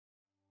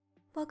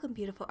Welcome,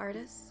 beautiful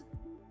artists.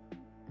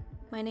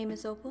 My name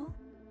is Opal,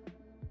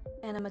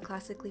 and I'm a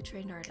classically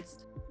trained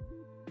artist.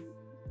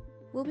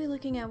 We'll be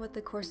looking at what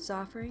the course is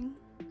offering,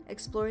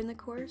 exploring the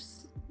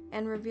course,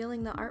 and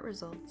revealing the art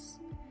results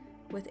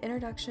with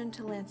Introduction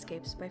to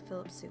Landscapes by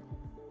Philip Su.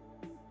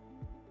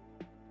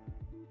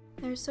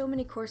 There are so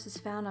many courses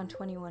found on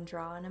 21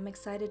 Draw, and I'm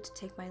excited to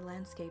take my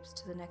landscapes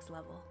to the next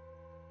level.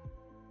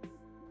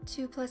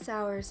 2+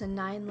 hours and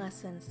 9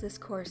 lessons, this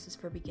course is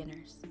for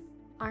beginners.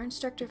 Our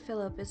instructor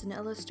Philip is an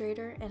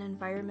illustrator and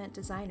environment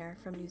designer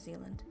from New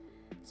Zealand,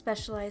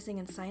 specializing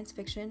in science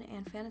fiction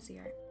and fantasy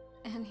art.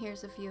 And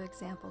here's a few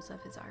examples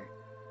of his art.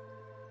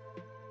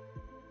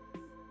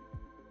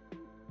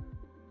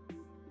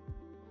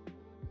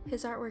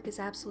 His artwork is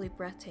absolutely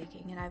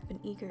breathtaking, and I've been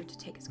eager to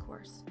take his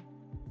course.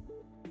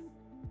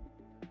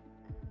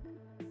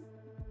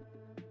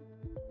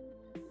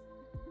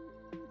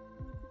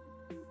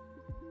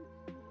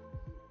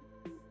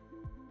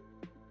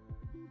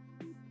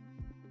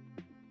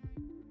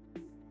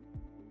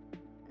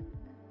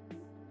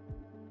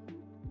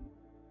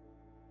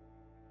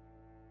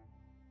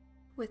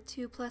 With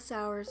 2+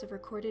 hours of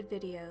recorded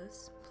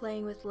videos,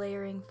 playing with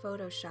layering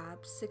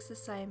Photoshop, 6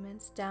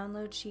 assignments,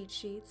 download cheat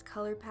sheets,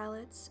 color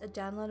palettes, a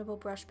downloadable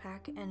brush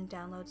pack, and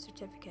download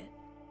certificate.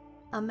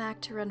 A Mac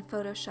to run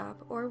Photoshop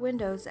or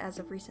Windows as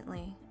of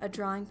recently, a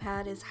drawing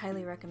pad is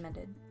highly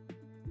recommended.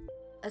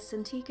 A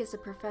Cintiq is a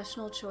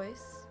professional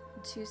choice,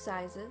 2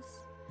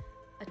 sizes,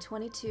 a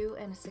 22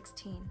 and a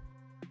 16.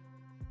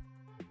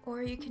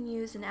 Or you can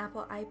use an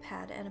Apple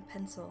iPad and a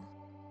pencil.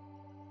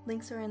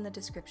 Links are in the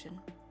description.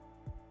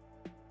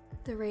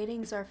 The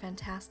ratings are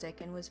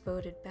fantastic and was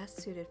voted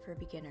best suited for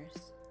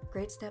beginners.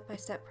 Great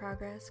step-by-step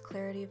progress,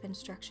 clarity of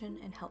instruction,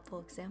 and helpful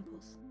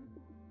examples.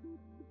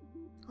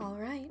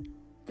 Alright,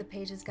 the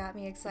pages got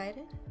me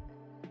excited.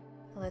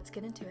 Let's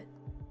get into it.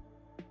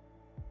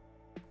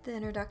 The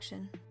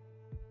introduction.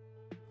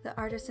 The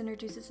artist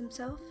introduces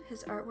himself,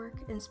 his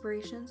artwork,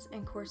 inspirations,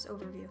 and course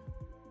overview.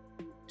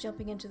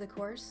 Jumping into the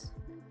course,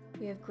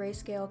 we have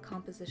grayscale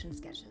composition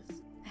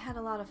sketches. I had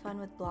a lot of fun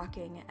with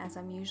blocking as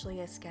I'm usually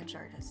a sketch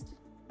artist.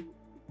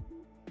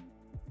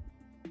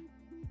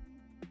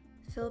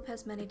 Philip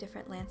has many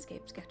different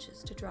landscape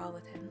sketches to draw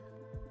with him.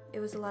 It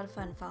was a lot of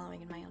fun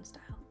following in my own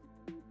style.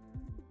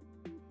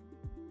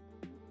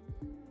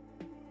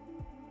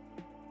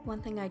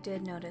 One thing I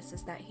did notice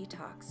is that he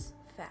talks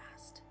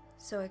fast,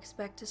 so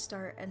expect to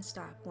start and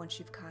stop once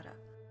you've caught up.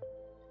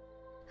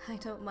 I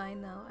don't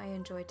mind though, I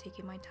enjoy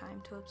taking my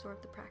time to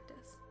absorb the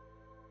practice.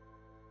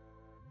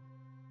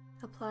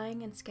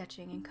 Applying and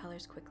sketching in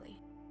colors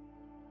quickly.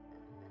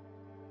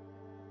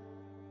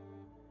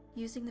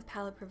 Using the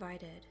palette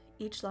provided,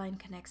 each line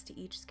connects to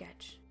each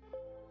sketch.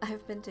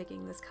 I've been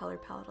digging this color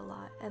palette a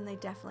lot, and they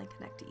definitely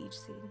connect to each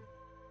scene.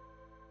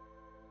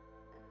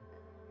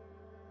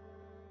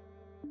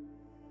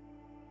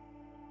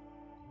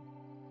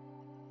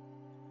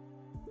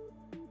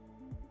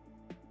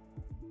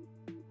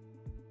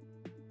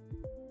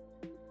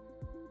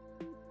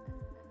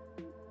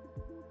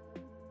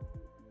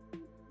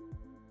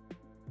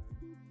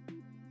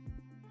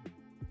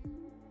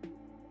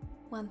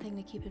 One thing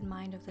to keep in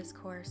mind of this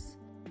course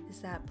is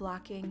that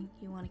blocking,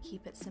 you want to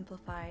keep it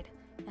simplified,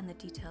 and the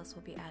details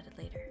will be added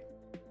later.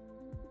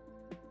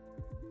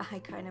 I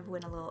kind of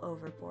went a little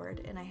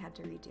overboard and I had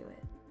to redo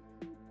it.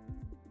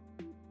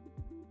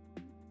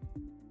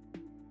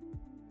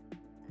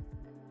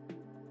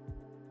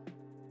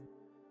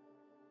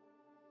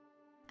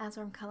 As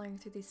I'm coloring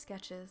through these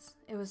sketches,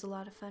 it was a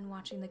lot of fun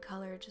watching the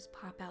color just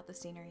pop out the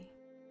scenery.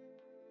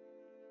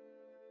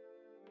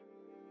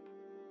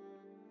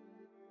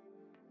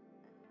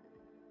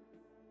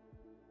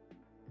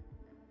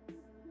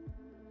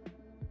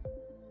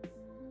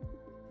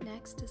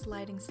 Next is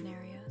lighting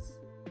scenarios.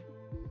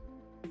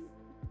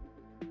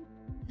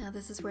 Now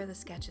this is where the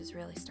sketches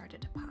really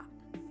started to pop.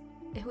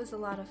 It was a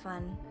lot of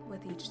fun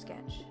with each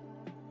sketch.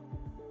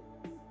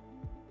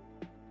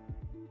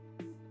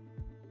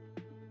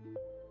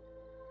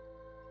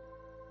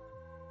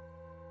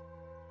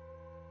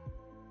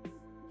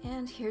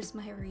 And here's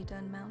my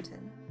redone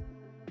mountain.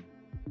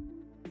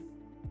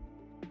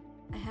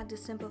 I had to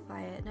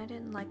simplify it and I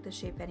didn't like the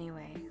shape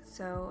anyway,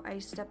 so I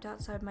stepped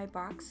outside my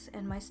box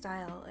and my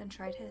style and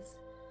tried his.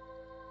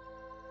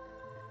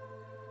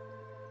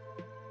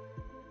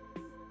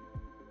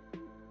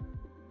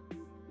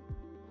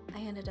 I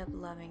ended up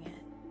loving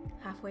it.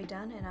 Halfway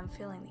done and I'm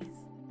feeling these.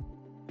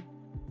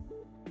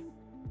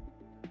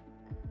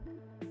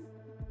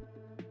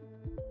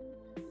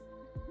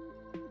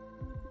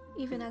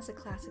 Even as a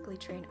classically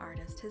trained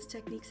artist, his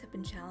techniques have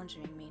been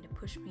challenging me to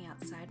push me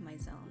outside my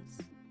zones.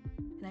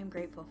 And I'm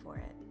grateful for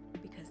it,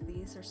 because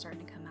these are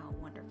starting to come out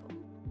wonderful.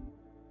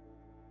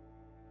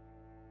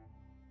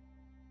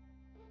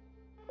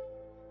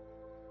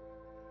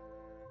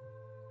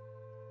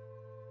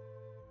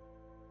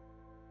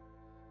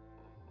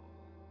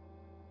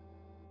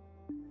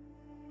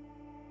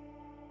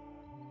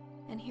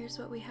 And here's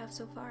what we have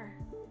so far.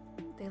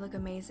 They look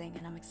amazing,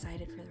 and I'm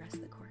excited for the rest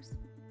of the course.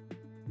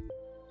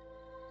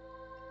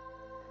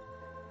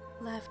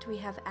 Left we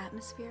have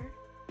atmosphere,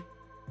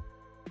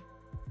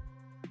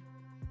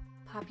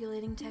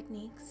 populating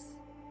techniques,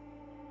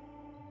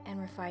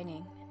 and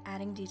refining,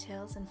 adding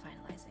details and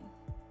finalizing.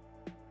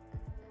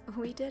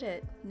 We did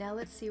it! Now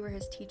let's see where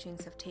his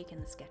teachings have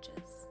taken the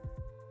sketches.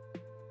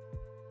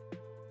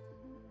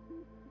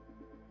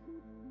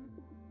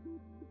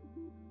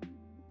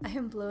 I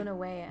am blown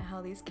away at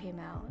how these came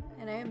out,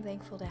 and I am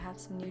thankful to have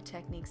some new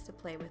techniques to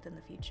play with in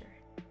the future.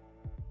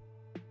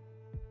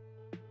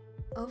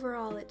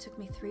 Overall, it took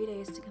me 3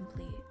 days to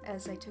complete,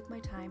 as I took my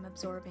time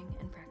absorbing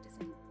and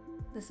practicing.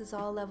 This is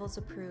all levels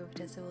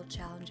approved, as it will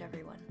challenge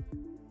everyone.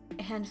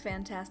 And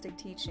fantastic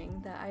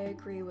teaching that I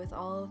agree with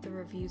all of the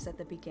reviews at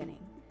the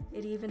beginning.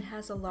 It even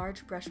has a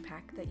large brush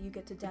pack that you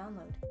get to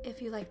download.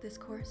 If you like this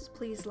course,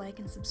 please like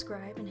and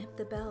subscribe and hit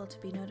the bell to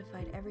be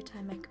notified every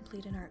time I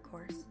complete an art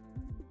course.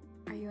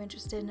 Are you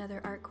interested in other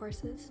art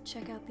courses?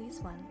 Check out these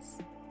ones.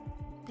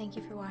 Thank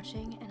you for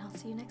watching, and I'll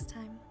see you next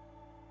time.